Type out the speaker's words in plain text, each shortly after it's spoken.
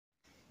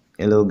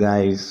Hello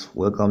guys,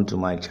 welcome to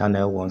my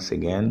channel once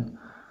again.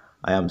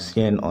 I am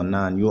CN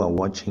Ona and you are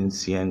watching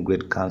CN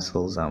Great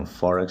Counsels and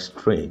Forex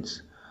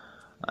Trades.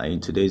 In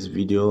today's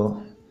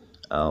video,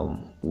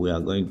 we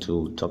are going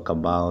to talk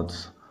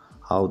about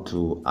how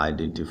to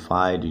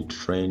identify the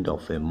trend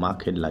of a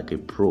market like a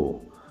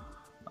pro.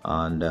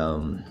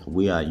 And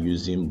we are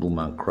using boom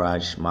and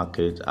crash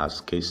market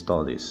as case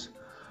studies.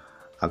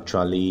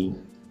 Actually,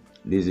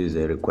 this is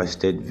a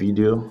requested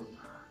video,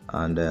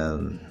 and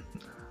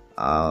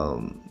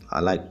I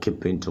like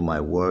keeping to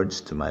my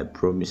words, to my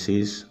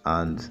promises,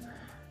 and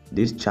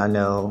this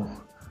channel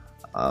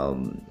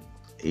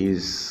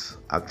is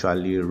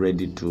actually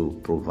ready to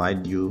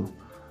provide you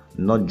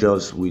not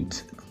just with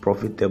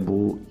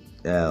profitable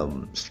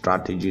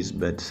strategies,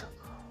 but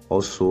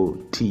also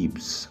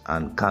tips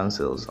and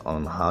counsels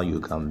on how you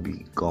can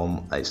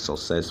become a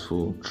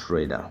successful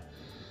trader.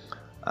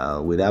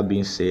 With that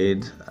being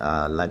said,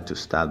 I'd like to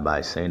start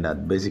by saying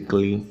that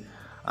basically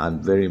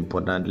and very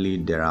importantly,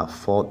 there are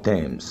 4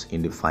 terms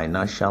in the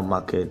financial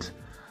market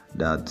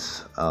that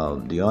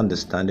the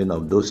understanding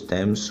of those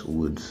terms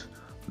would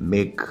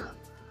make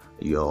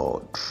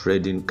your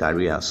trading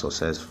career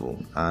successful.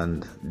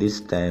 And these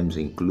terms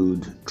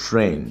include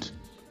trend,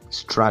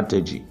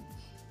 strategy,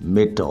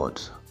 method,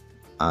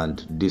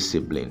 and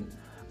discipline.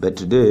 But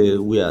today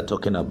we are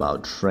talking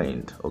about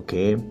trend,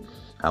 okay?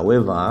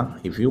 However,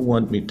 if you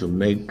want me to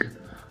make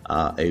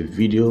a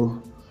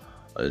video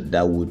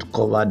that would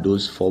cover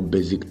those 4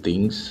 basic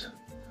things,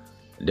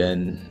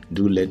 then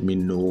do let me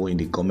know in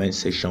the comment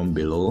section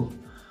below,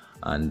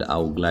 and I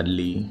will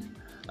gladly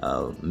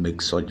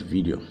make such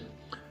video.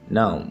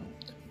 Now,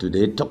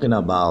 today talking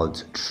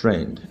about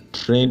trend.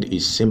 Trend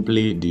is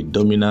simply the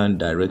dominant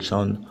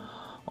direction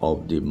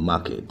of the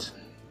market.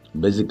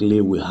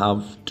 Basically, we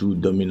have 2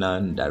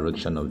 dominant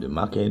directions of the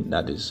market,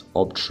 that is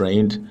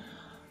uptrend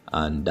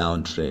and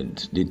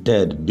downtrend. The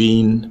third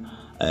being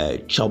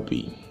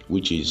choppy,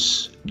 which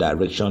is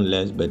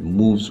directionless but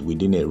moves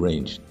within a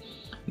range.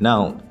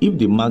 Now, if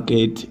the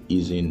market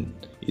is in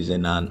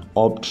an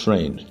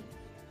uptrend,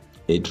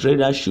 a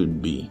trader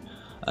should be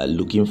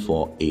looking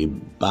for a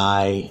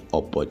buy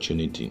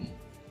opportunity.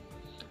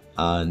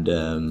 And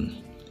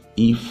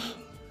if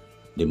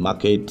the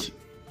market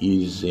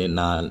is in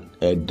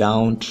a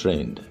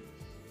downtrend,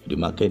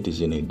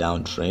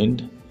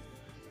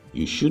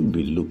 you should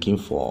be looking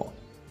for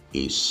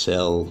a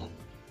sell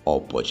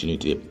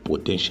opportunity, a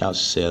potential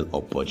sell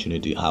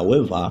opportunity.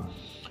 However,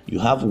 you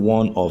have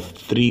one of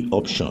 3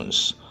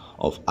 options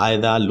of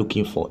either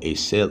looking for a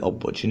sell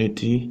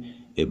opportunity,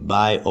 a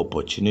buy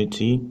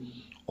opportunity,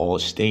 or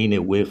staying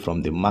away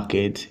from the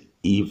market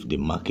if the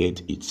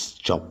market is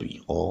choppy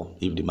or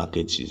if the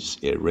market is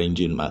a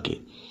ranging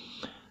market.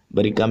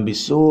 But it can be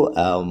so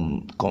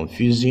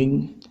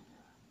confusing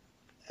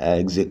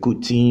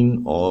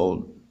executing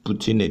or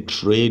putting a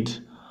trade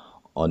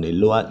on a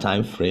lower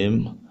time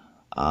frame,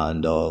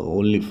 and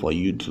only for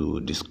you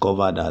to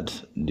discover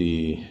that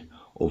the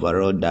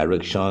overall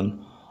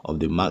direction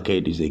of the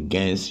market is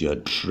against your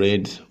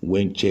trade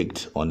when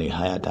checked on a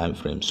higher time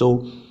frame.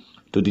 So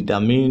to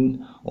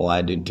determine or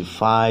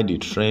identify the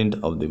trend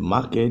of the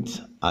market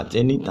at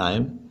any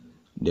time,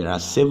 there are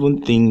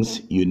 7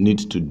 things you need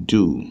to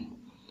do,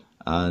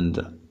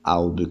 and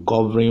I'll be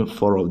covering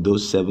 4 of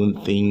those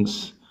 7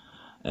 things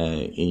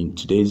in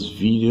today's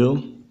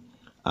video,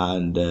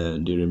 and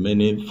the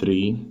remaining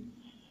 3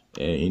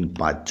 in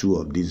part 2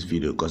 of this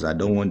video, because I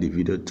don't want the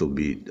video to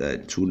be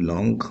too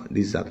long.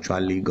 This is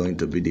actually going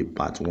to be the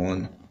part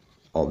 1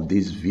 of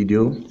this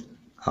video,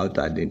 how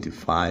to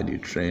identify the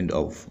trend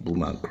of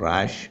boom and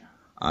crash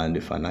and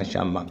the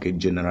financial market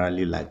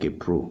generally like a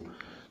pro.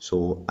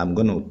 So I'm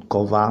going to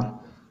cover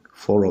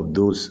 4 of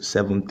those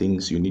 7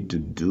 things you need to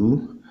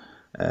do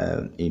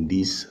in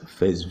this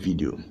first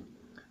video,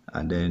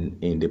 and then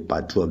in the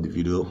part 2 of the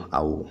video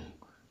I will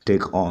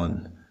take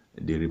on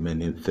the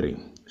remaining 3.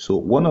 So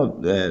one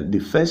of the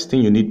first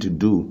thing you need to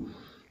do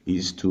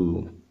is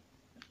to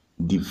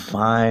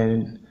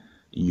define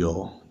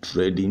your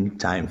trading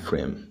time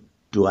frame.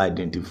 To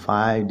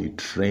identify the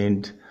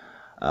trend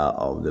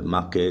of the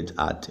market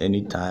at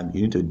any time,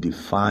 you need to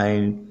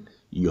define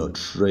your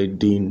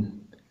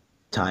trading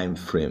time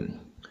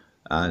frame.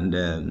 And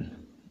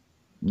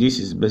this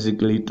is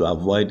basically to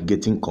avoid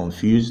getting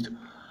confused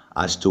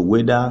as to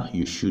whether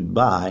you should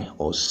buy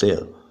or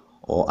sell,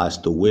 or as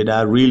to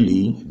whether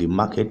really the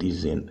market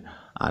is in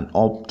an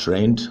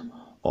uptrend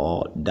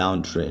or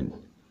downtrend.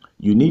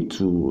 You need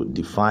to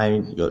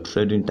define your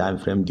trading time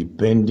frame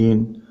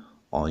depending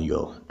on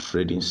your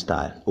trading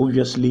style.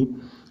 Obviously,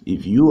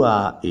 if you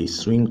are a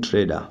swing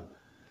trader,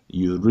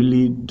 you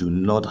really do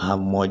not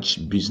have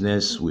much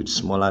business with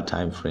smaller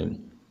time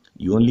frame.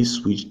 You only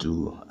switch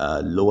to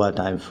lower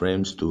time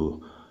frames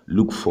to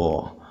look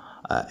for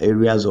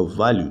areas of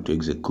value to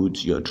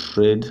execute your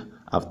trade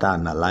after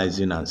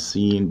analyzing and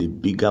seeing the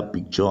bigger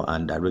picture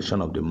and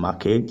direction of the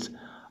market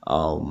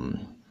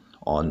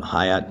on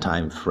higher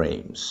time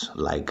frames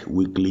like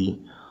weekly,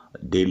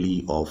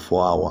 daily, or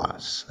 4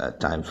 hours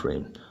time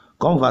frame.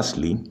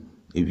 Conversely,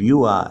 if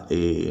you are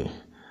a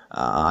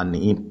an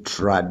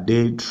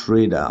intraday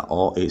trader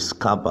or a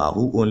scalper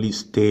who only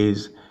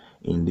stays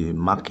in the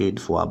market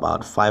for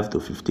about 5 to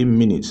 15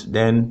 minutes,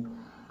 then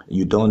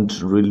you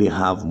don't really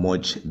have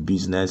much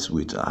business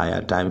with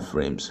higher time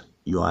frames.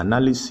 Your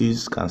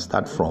analysis can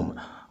start from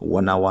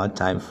 1 hour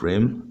time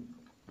frame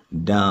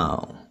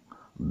down,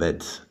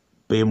 but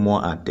pay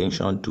more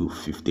attention to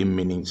 15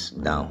 minutes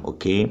down.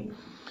 Okay,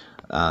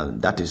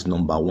 that is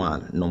number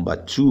one. Number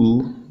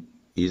two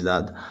is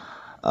that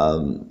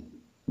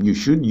you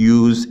should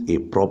use a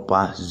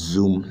proper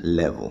zoom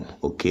level.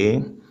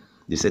 Okay,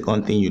 the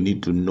second thing you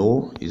need to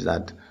know is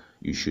that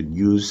you should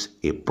use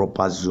a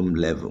proper zoom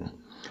level.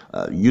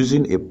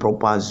 Using a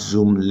proper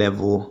zoom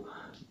level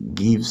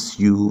gives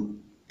you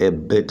a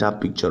better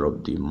picture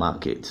of the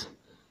market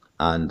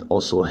and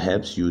also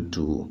helps you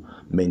to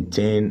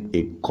maintain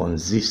a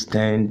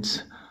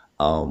consistent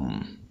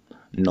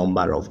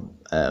number of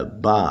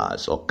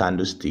bars or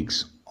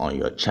candlesticks on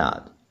your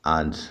chart,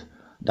 and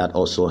that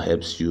also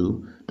helps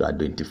you to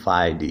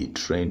identify the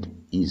trend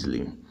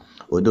easily.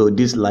 Although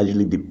this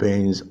largely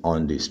depends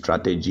on the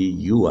strategy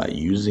you are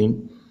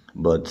using,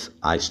 but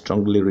I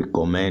strongly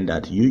recommend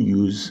that you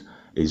use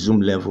a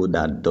zoom level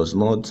that does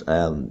not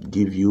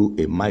give you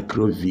a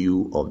micro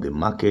view of the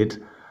market,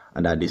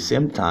 and at the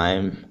same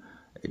time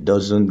it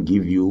doesn't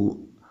give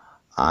you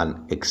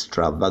an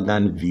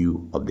extravagant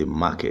view of the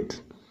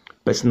market.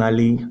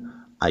 Personally,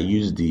 I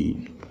use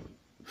the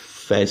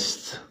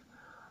first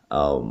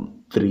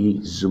 3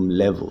 zoom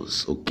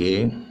levels.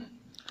 Okay,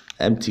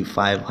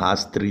 MT5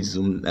 has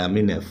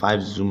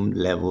 5 zoom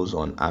levels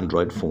on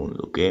Android phones.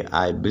 Okay,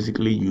 I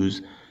basically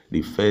use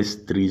the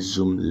first 3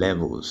 zoom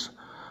levels,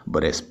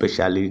 but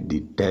especially the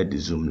 3rd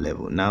zoom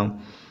level. Now,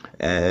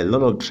 a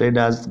lot of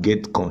traders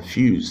get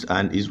confused,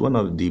 and it's one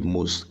of the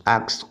most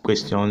asked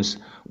questions: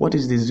 what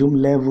is the zoom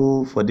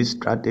level for this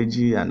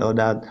strategy and all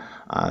that?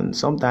 And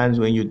sometimes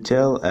when you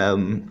tell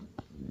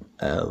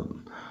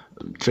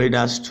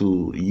traders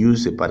to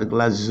use a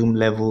particular zoom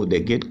level,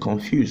 they get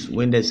confused.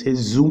 When they say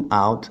zoom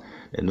out,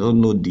 they don't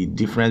know the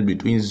difference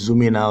between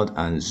zooming out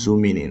and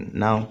zooming in.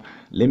 Now,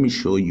 let me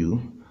show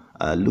you.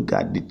 Look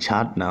at the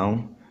chart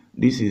now.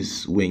 This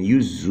is when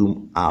you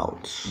zoom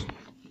out.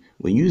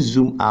 When you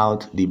zoom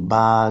out, the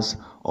bars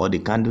or the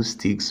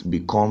candlesticks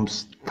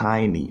becomes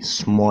tiny,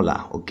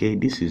 smaller. Okay,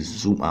 this is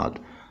zoom out.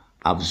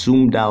 I've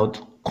zoomed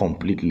out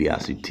completely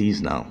as it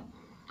is now.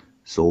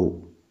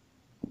 So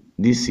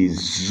this is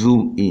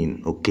zoom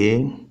in.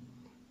 Okay,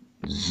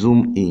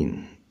 zoom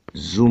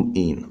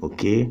in,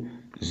 okay,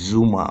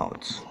 zoom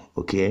out.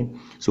 Okay,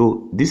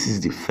 so this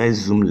is the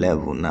first zoom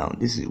level. Now,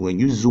 this is when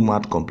you zoom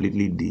out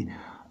completely, the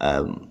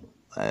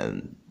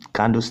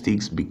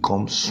candlesticks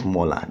become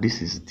smaller.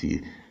 This is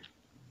the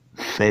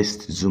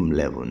first zoom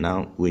level.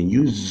 Now, when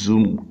you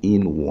zoom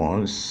in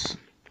once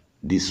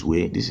this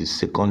way, this is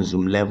second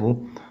zoom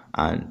level,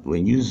 and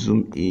when you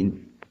zoom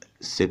in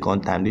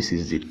second time, this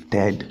is the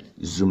 3rd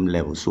zoom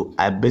level. So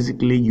I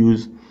basically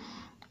use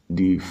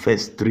the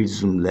first 3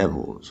 zoom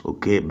levels,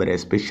 okay, but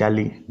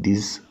especially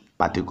this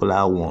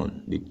particular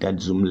one, the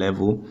 3rd zoom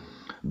level,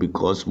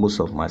 because most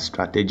of my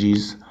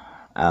strategies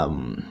are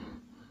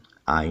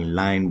in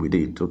line with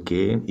it.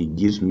 Okay, it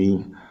gives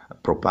me a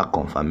proper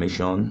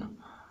confirmation,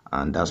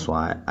 and that's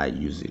why I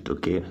use it.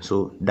 Okay,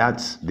 so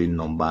that's the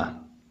number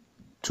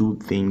 2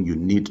 thing you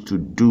need to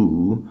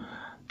do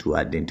to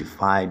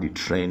identify the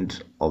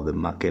trend of the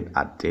market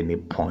at any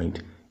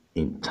point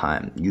in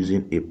time,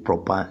 using a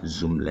proper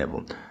zoom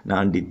level.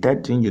 Now, the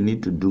 3rd thing you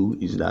need to do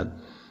is that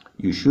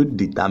you should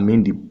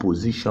determine the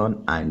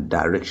position and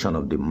direction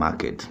of the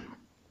market.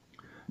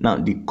 Now,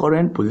 the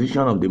current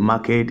position of the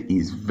market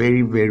is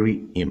very,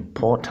 very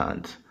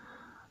important,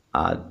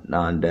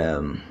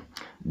 and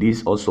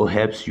this also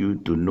helps you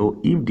to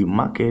know if the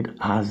market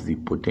has the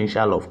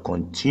potential of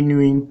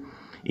continuing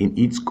in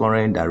its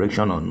current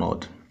direction or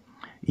not.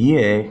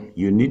 Here,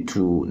 you need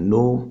to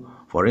know,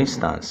 for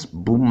instance,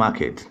 bull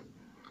market.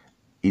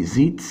 Is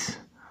it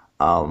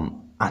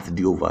at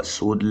the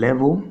oversold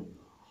level,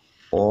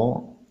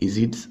 or is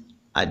it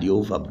at the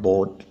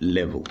overbought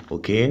level?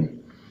 Okay,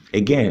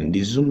 again,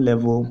 the zoom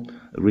level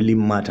really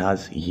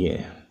matters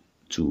here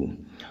to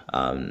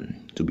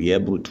be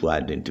able to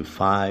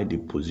identify the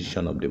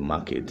position of the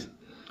market.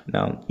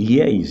 Now,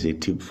 here is a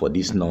tip for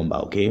this number.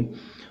 Okay,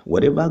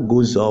 whatever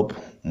goes up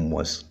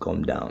must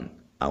come down,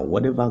 and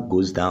whatever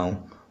goes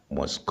down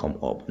must come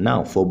up.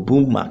 Now, for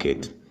boom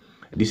market,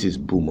 this is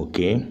boom.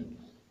 Okay,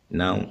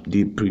 now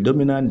the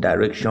predominant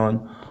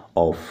direction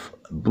of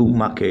boom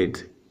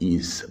market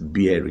is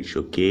bearish.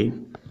 Okay,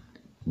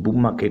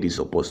 boom market is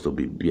supposed to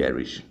be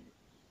bearish.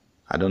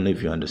 I don't know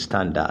if you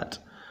understand that.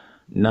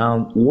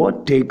 Now,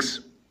 what takes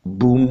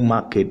boom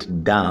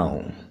market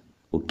down?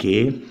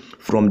 Okay,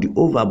 from the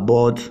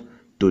overbought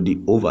to the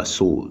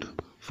oversold,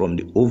 from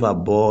the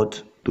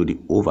overbought to the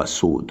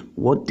oversold,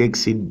 what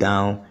takes it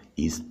down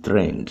is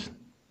trend,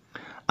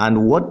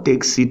 and what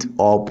takes it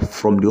up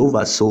from the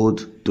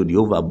oversold to the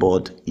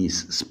overbought is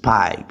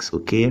spikes.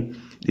 Okay,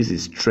 this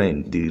is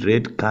trend. The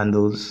red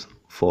candles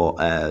for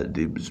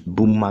the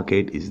boom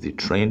market is the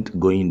trend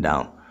going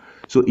down.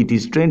 So it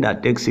is trend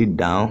that takes it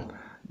down,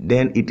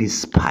 then it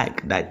is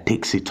spike that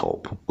takes it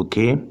up.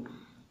 Okay,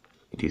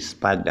 it is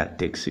spike that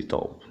takes it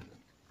up.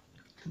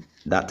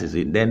 That is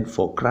it. Then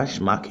for crash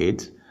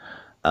market,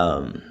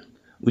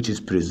 which is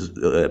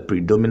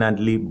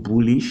predominantly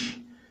bullish,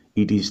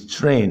 it is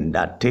trend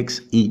that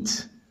takes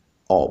it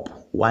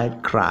up while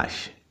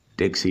crash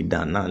takes it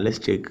down. Now let's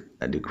check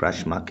the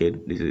crash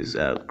market. This is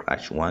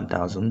crash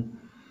 1000.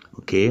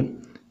 Okay,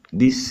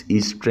 this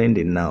is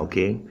trending now.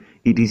 Okay,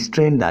 it is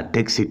trend that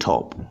takes it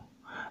up,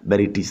 but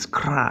it is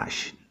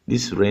crash.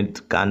 This red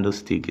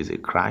candlestick is a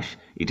crash.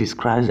 It is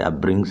crash that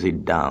brings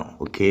it down.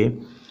 Okay,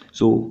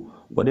 so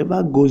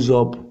whatever goes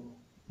up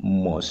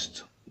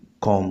must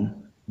come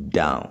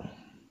down,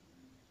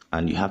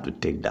 and you have to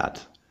take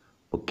that.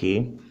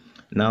 Okay,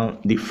 now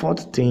the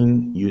fourth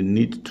thing you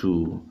need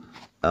to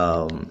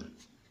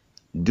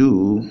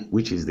do,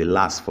 which is the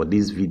last for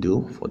this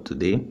video for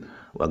today,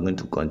 we're going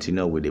to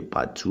continue with the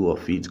part 2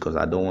 of it because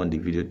I don't want the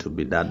video to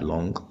be that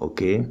long.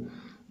 Okay,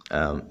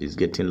 it's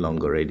getting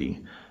long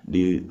already.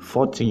 The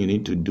fourth thing you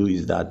need to do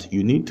is that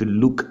you need to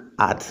look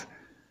at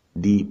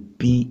the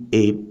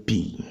PAP.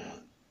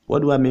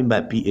 What do I mean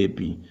by PAP?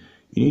 You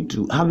need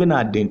to, having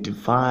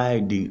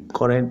identified the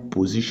current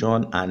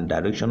position and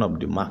direction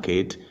of the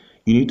market,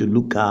 you need to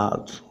look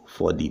out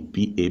for the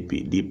PAP,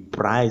 the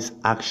price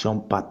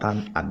action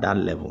pattern at that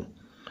level.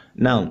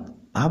 Now,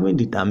 having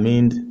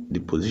determined the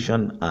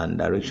position and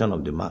direction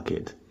of the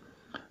market,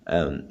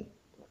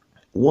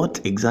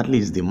 what exactly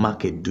is the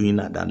market doing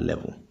at that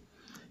level?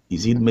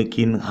 Is it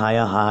making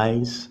higher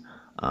highs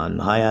and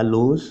higher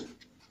lows?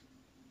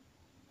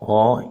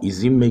 Or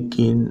is it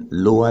making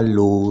lower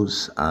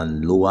lows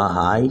and lower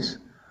highs?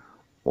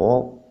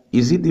 Or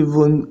is it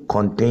even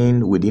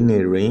contained within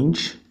a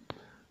range?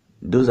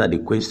 Those are the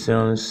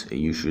questions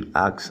you should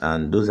ask,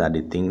 and those are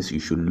the things you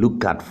should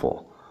look at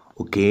for.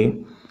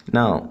 Okay,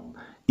 now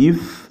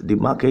if the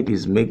market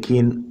is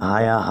making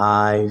higher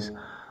highs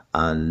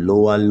and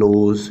lower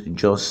lows,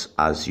 just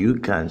as you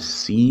can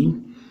see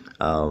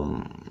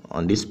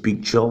on this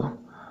picture,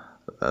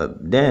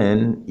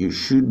 then you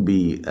should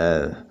be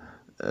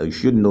you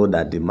should know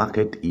that the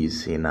market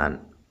is in an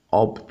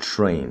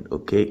uptrend.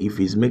 Okay, if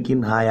it's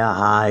making higher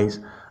highs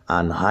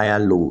and higher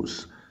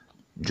lows,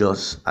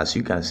 just as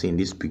you can see in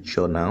this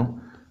picture now,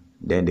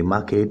 then the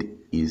market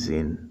is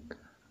in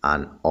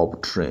an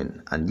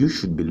uptrend and you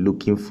should be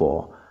looking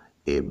for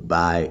a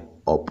buy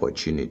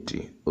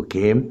opportunity.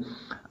 Okay,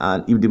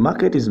 and if the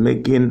market is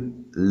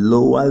making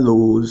lower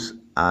lows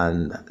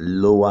and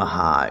lower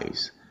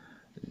highs,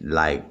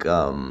 like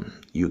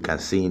you can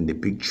see in the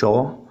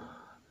picture,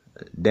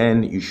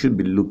 then you should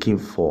be looking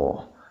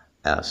for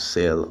a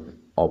sell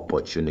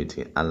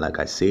opportunity. And like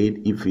I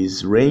said, if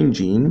it's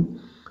ranging,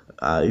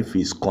 if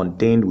it's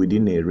contained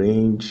within a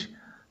range,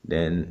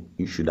 then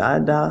you should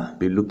either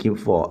be looking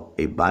for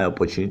a buy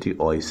opportunity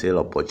or a sell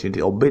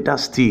opportunity, or better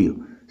still,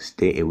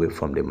 stay away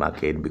from the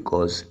market,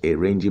 because a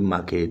ranging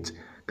market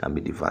can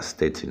be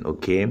devastating.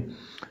 Okay,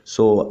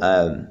 so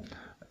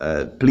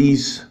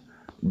please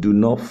do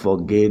not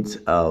forget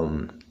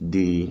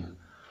the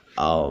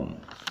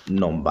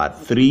number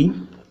 3.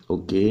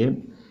 Okay,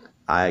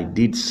 I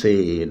did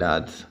say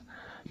that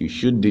you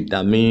should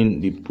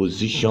determine the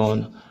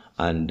position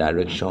and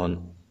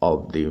direction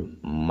of the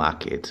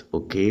market.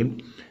 Okay,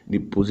 the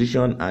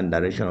position and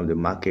direction of the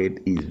market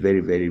is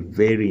very, very,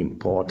 very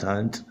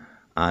important,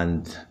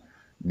 and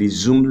the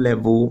zoom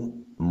level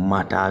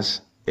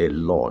matters a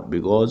lot,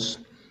 because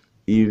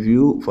if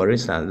you, for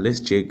instance, let's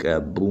check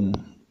boom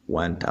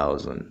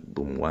 1000.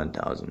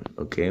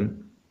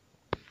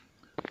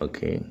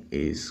 Okay,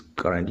 is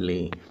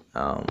currently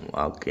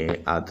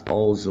okay at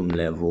all zoom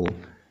level.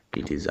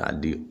 It is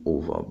at the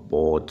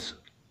overbought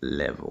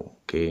level.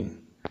 Okay,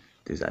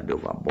 it is at the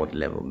overbought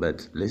level.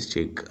 But let's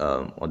check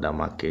other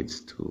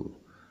markets to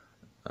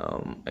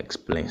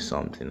explain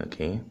something.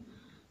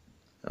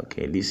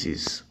 Okay, this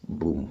is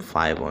boom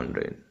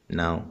 500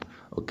 now.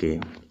 Okay,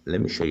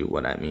 let me show you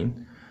what I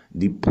mean.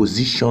 The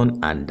position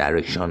and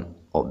direction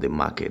of the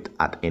market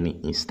at any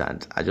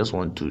instant. I just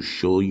want to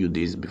show you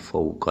this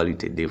before we call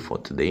it a day for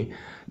today.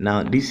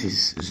 Now this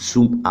is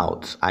zoom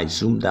out. I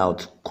zoomed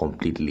out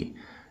completely.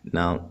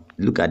 Now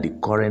look at the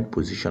current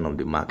position of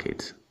the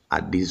market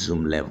at this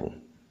zoom level.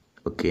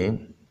 Okay,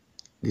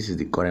 this is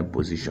the current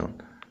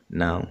position.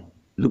 Now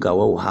look at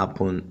what will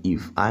happen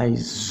if I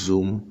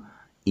zoom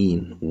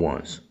in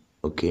once.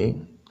 Okay,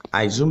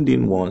 I zoomed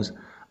in once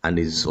and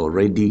it's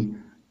already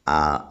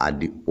at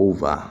the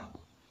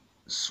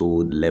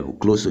oversold level,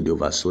 close to the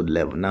oversold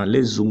level. Now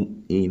let's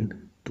zoom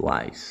in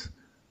twice.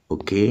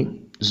 Okay,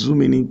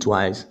 zooming in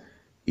twice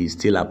is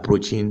still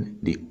approaching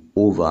the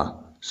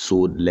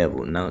oversold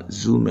level. Now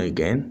zoom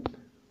again.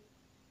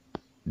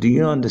 Do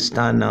you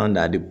understand now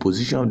that the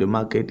position of the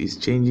market is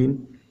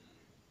changing?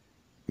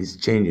 It's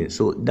changing.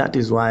 So that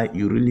is why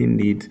you really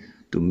need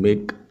to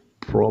make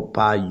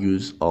proper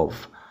use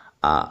of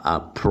a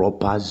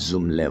proper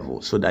zoom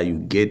level, so that you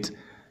get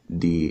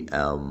the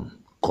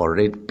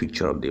correct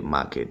picture of the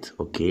market.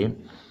 Okay,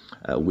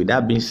 with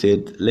that being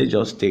said, let's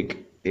just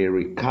take a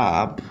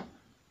recap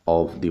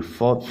of the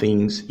 4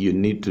 things you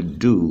need to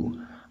do,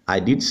 I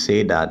did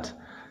say that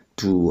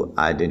to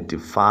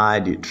identify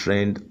the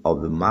trend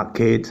of the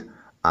market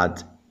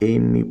at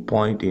any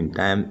point in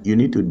time, you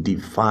need to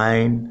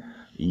define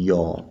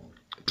your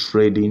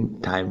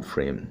trading time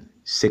frame.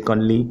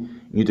 Secondly,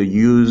 you need to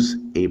use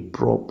a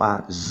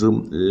proper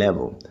zoom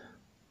level.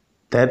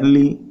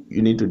 Thirdly,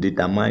 you need to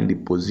determine the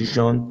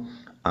position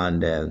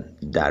and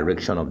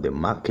direction of the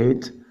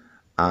market.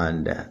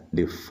 And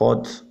the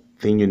fourth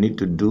thing you need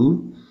to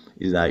do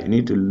is that you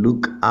need to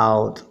look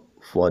out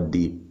for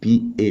the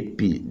PAP,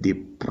 the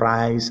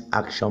price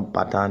action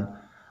pattern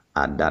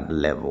at that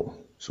level.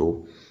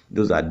 So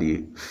those are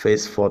the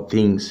first 4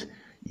 things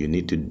you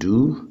need to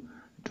do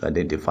to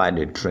identify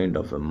the trend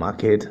of a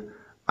market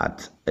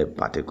at a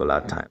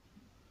particular time.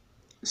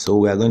 So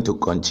we are going to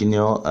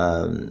continue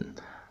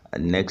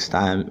next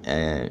time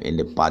in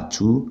the part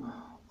 2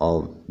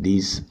 of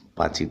this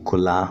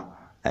particular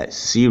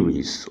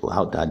series,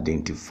 how to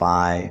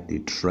identify the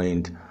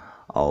trend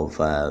of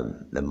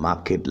the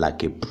market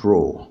like a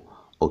pro.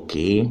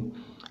 Okay.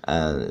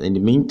 In the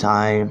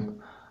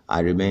meantime, I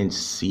remain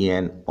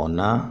CN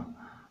Honor,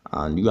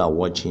 and you are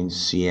watching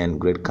CN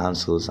Great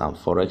Counsels and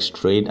Forex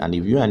Trade. And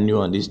if you are new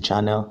on this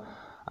channel,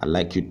 I'd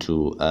like you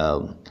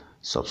to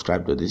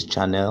subscribe to this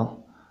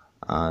channel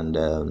and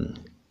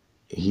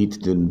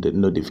hit the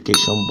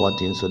notification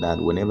button so that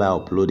whenever I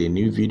upload a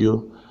new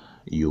video,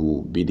 you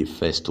will be the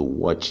first to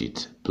watch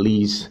it.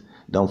 Please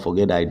don't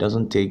forget that it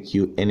doesn't take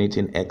you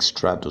anything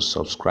extra to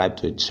subscribe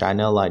to a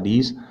channel like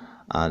this,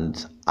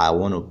 and I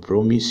want to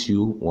promise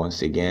you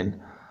once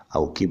again, I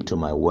will keep to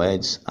my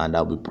words, and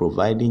I'll be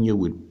providing you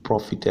with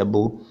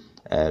profitable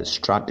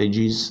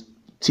strategies,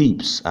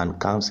 tips and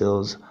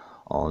counsels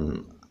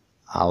on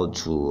how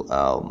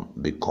to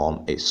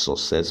become a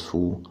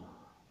successful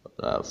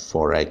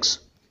Forex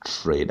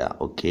trader.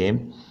 Okay,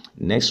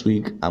 next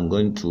week I'm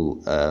going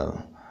to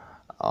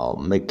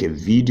make a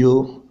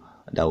video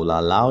that will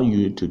allow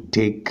you to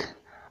take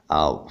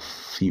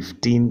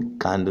 15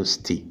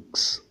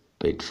 candlesticks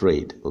per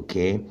trade.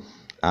 Okay,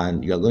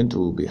 and you're going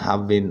to be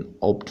having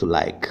up to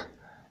like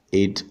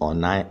 8 or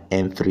 9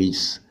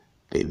 entries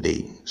per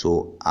day.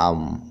 So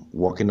I'm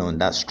working on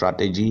that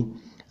strategy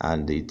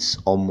and it's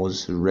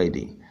almost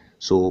ready.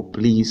 So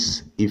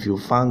please, if you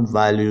found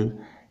value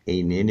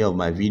in any of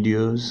my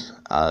videos,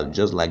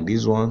 just like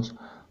these ones,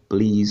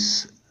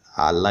 please,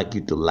 I'd like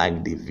you to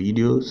like the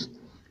videos,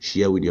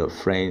 share with your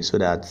friends so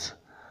that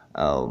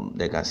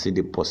they can see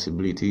the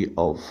possibility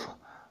of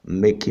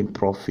making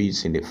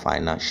profits in the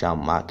financial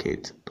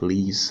market.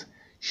 Please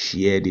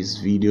share this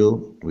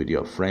video with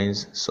your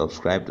friends,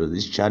 subscribe to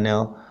this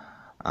channel,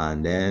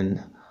 and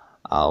then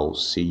I'll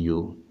see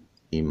you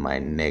in my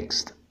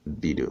next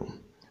video.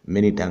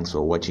 Many thanks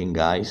for watching,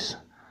 guys.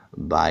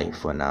 Bye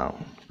for now.